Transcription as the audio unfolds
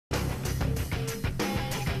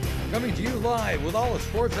Coming to you live with all the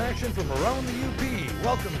sports action from around the UP.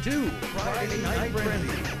 Welcome to Friday Night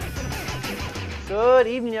Frenzy. Good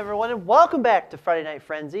evening, everyone, and welcome back to Friday Night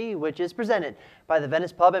Frenzy, which is presented by the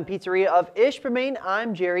Venice Pub and Pizzeria of Ishpeming.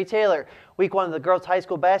 I'm Jerry Taylor. Week 1 of the girls' high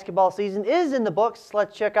school basketball season is in the books.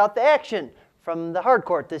 Let's check out the action from the hard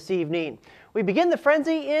court this evening. We begin the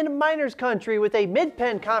frenzy in Miners country with a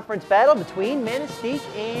Mid-Penn Conference battle between Manistee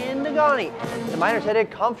and Negaunee. The Miners had a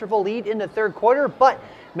comfortable lead in the third quarter, but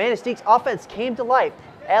Manistee's offense came to life.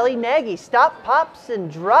 Allie Nagy stops, pops, and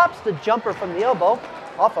drops the jumper from the elbow.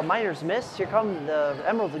 Off a Miners miss, here come the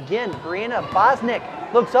Emeralds again. Brianna Bosnick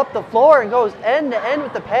looks up the floor and goes end to end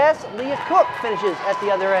with the pass. Leah Cook finishes at the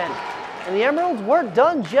other end. And the Emeralds weren't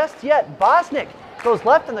done just yet. Bosnick goes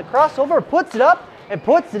left on the crossover, puts it up, and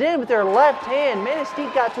puts it in with their left hand. Manistee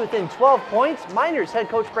got to within 12 points. Miners head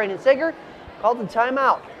coach Brandon Sager called the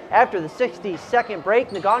timeout. After the 60-second break,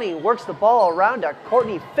 Negaunee works the ball around to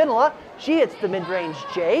Courtney Finola. She hits the mid-range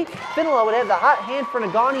J. Finola would have the hot hand for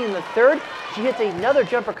Negaunee in the third. She hits another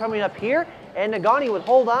jumper coming up here, and Negaunee would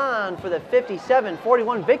hold on for the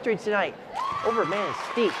 57-41 victory tonight over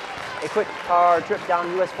Manistee. A quick car trip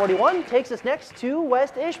down US 41 takes us next to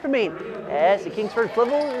West Ishpeming as the Kingsford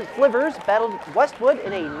Flivers battled Westwood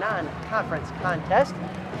in a non-conference contest.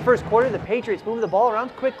 First quarter, the Patriots move the ball around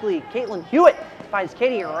quickly. Caitlin Hewitt finds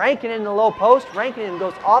Katie Rankin in the low post. Rankin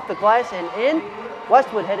goes off the glass and in.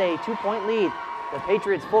 Westwood had a 2-point lead. The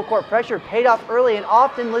Patriots' full court pressure paid off early and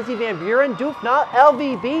often. Lizzie Van Buren, Doofnaut,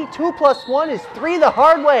 LVB, 2+1 is 3 the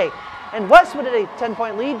hard way. And Westwood had a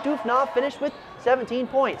 10-point lead. Doofnaut finished with 17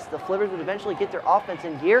 points. The Flivers would eventually get their offense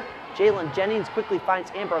in gear. Jalen Jennings quickly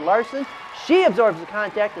finds Amber Larson. She absorbs the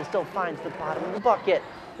contact and still finds the bottom of the bucket.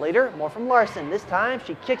 Later, more from Larson. This time,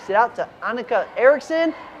 she kicks it out to Annika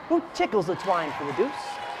Erickson, who tickles the twine for the deuce.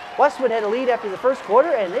 Westwood had a lead after the first quarter,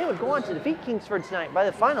 and they would go on to defeat Kingsford tonight by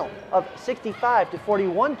the final of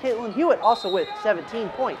 65-41. Caitlin Hewitt also with 17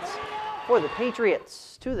 points for the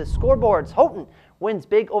Patriots. To the scoreboards, Houghton wins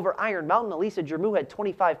big over Iron Mountain. Elisa Jermu had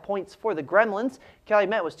 25 points for the Gremlins.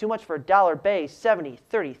 Calumet was too much for Dollar Bay,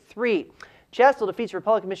 70-33. Chastel defeats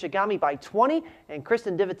Republic Michigami by 20, and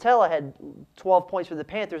Kristen DiVitella had 12 points for the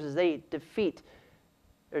Panthers as they defeat,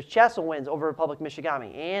 there's Chastel wins over Republic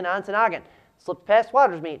Michigami. And Ontonagon slipped past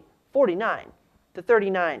Watersmeet,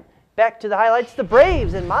 49-39. Back to the highlights, the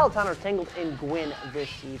Braves and Model Town are tangled in Gwynn this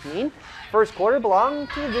evening. First quarter belonged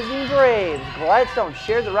to the visiting Braves. Gladstone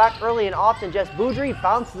shared the rock early and often. Jess Boudry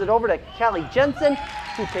bounces it over to Callie Jensen,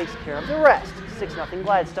 who takes care of the rest. 6-0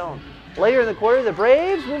 Gladstone. Later in the quarter, the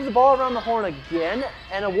Braves moved the ball around the horn again,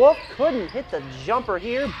 and a Wolf couldn't hit the jumper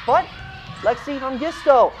here, but Lexi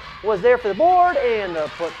Hungisto was there for the board and the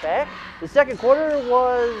putback. The second quarter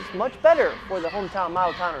was much better for the hometown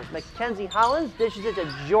Model Towners. Mackenzie Hollins dishes it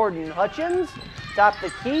to Jordan Hutchins, top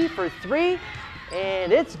the key for 3,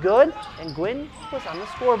 and it's good, and Gwynn was on the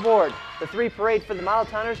scoreboard. The 3 parade for the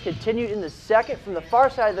Model Towners continued in the second from the far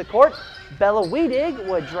side of the court. Bella Weedig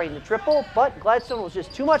would drain the triple, but Gladstone was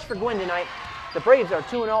just too much for Gwynn tonight. The Braves are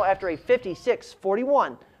 2-0 after a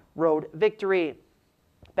 56-41 road victory.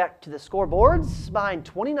 Back to the scoreboards, behind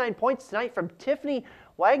 29 points tonight from Tiffany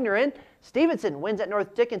Wagnerin. Stevenson wins at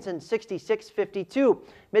North Dickinson 66-52.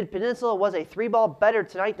 Mid-Peninsula was a 3-ball better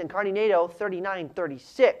tonight than Kearney Nadeau,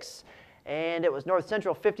 39-36. And it was North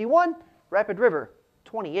Central 51, Rapid River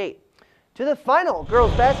 28. To the final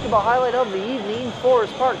girls basketball highlight of the evening,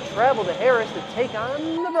 Forest Park traveled to Harris to take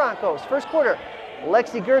on the Broncos. First quarter,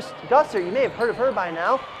 Lexi Gusser, you may have heard of her by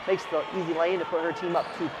now, makes the easy lay-in to put her team up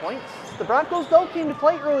 2 points. The Broncos, though, came to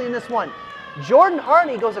play early in this one. Jordan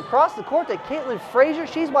Harney goes across the court to Caitlin Frazier.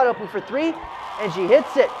 She's wide open for 3, and she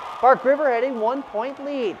hits it. Park River had a 1-point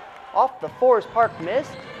lead. Off the Forest Park miss,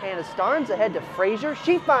 Hannah Starnes ahead to Frazier.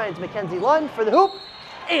 She finds Mackenzie Lund for the hoop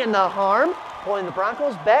and the harm, pulling the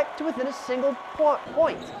Broncos back to within a single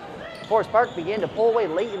point. Forest Park began to pull away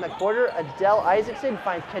late in the quarter. Adele Isaacson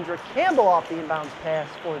finds Kendra Campbell off the inbounds pass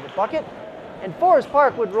for the bucket. And Forest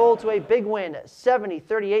Park would roll to a big win,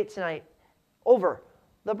 70-38 tonight over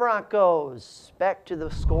the Broncos. Back to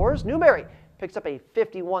the scores. Newberry picks up a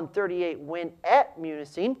 51-38 win at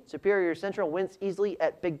Munising. Superior Central wins easily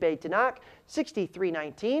at Big Bay Tanakh,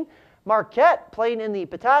 63-19. Marquette, playing in the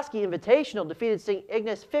Petoskey Invitational, defeated St.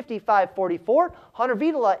 Ignace 55-44. Hunter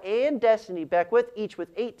Vitola and Destiny Beckwith, each with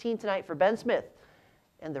 18 tonight for Ben Smith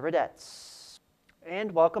and the Radettes.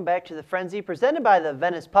 And welcome back to the Frenzy, presented by the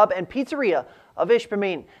Venice Pub and Pizzeria of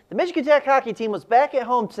Ishpeming. The Michigan Tech hockey team was back at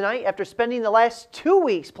home tonight after spending the last 2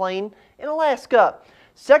 weeks playing in Alaska.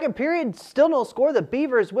 Second period, still no score. The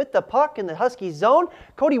Beavers with the puck in the Husky zone.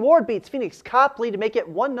 Cody Ward beats Phoenix Copley to make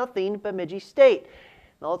it 1-0 Bemidji State.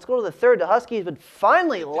 Now let's go to the third. The Huskies would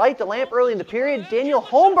finally light the lamp early in the period. Daniel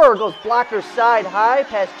Holmberg goes blocker side high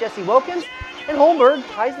past Jesse Wilkins, and Holmberg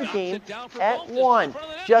ties the game at 1.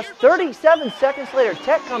 Just 37 seconds later,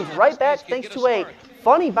 Tech comes right back thanks to a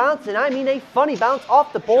funny bounce, and I mean a funny bounce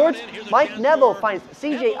off the boards. Mike Neville finds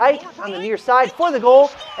C.J. Ike on the near side for the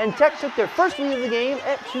goal, and Tech took their first lead of the game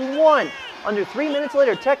at 2-1. Under 3 minutes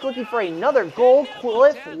later, Tech looking for another goal.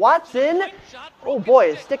 Cliff Watson. Oh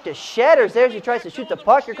boy, his stick just shatters there as he tries to shoot the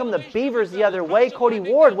puck. Here come the Beavers the other way. Cody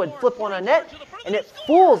Ward would flip one on net, and it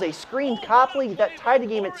fools a screened Copley that tied the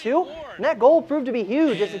game at 2. And that goal proved to be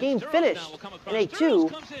huge as the game finished in a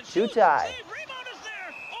 2-2 tie.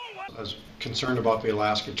 I was concerned about the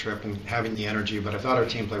Alaska trip and having the energy, but I thought our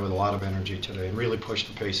team played with a lot of energy today and really pushed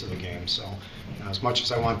the pace of the game. So as much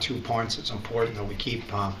as I want 2 points, it's important that we keep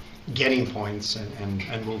getting points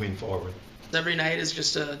and moving forward. Every night is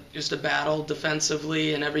just a battle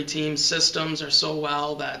defensively, and every team's systems are so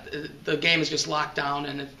well that the game is just locked down.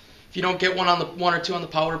 And if you don't get one or two on the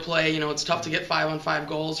power play, it's tough to get 5-on-5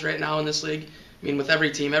 goals right now in this league. I mean, with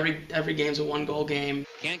every team, every game's a 1-goal game.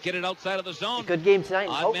 Can't get it outside of the zone. A good game tonight in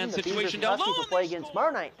Odd man Houghton. The Beavers situation and down Huskies low. will play again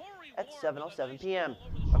tomorrow night at 7:07 p.m.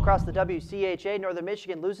 Across the WCHA, Northern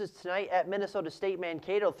Michigan loses tonight at Minnesota State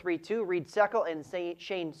Mankato 3-2. Reed Seckel and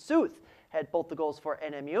Shane Suth had both the goals for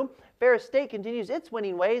NMU. Ferris State continues its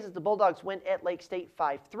winning ways as the Bulldogs win at Lake State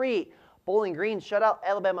 5-3. Bowling Green shut out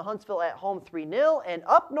Alabama Huntsville at home 3-0. And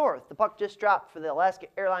up north, the puck just dropped for the Alaska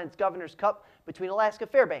Airlines Governor's Cup between Alaska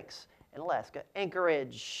Fairbanks and Alaska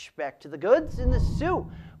Anchorage. Back to the goods in the Sioux.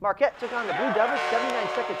 Marquette took on the Blue Devils. 79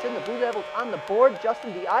 seconds in, the Blue Devils on the board.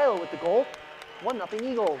 Justin DiIlo with the goal. 1-0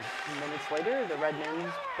 Eagles. Minutes later, the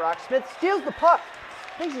Redmen's Brock Smith steals the puck.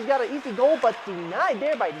 Thinks he's got an easy goal, but denied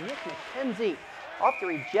there by Nick McKenzie. Off the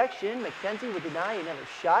rejection, McKenzie would deny another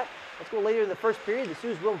shot. Let's go later in the first period. The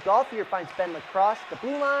Sioux's Will Gauthier finds Ben Lacrosse at the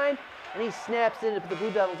blue line, and he snaps in to put the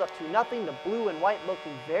Blue Devils up 2-0. The blue and white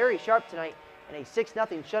looking very sharp tonight in a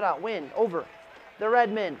 6-0 shutout win over the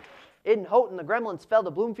Redmen. In Houghton, the Gremlins fell to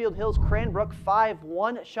Bloomfield Hills Cranbrook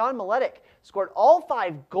 5-1. Sean Miletic scored all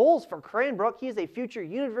 5 goals for Cranbrook. He is a future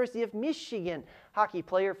University of Michigan hockey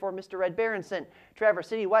player for Mr. Red Berenson. Traverse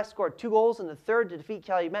City West scored 2 goals in the third to defeat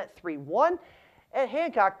Calumet 3-1. At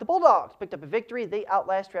Hancock, the Bulldogs picked up a victory. They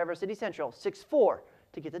outlast Traverse City Central 6-4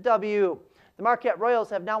 to get the W. The Marquette Royals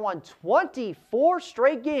have now won 24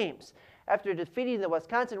 straight games. After defeating the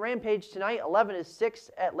Wisconsin Rampage tonight 11-6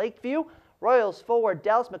 at Lakeview, Royals forward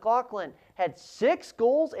Dallas McLaughlin had 6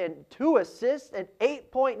 goals and 2 assists, an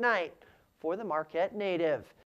 8-point night for the Marquette native.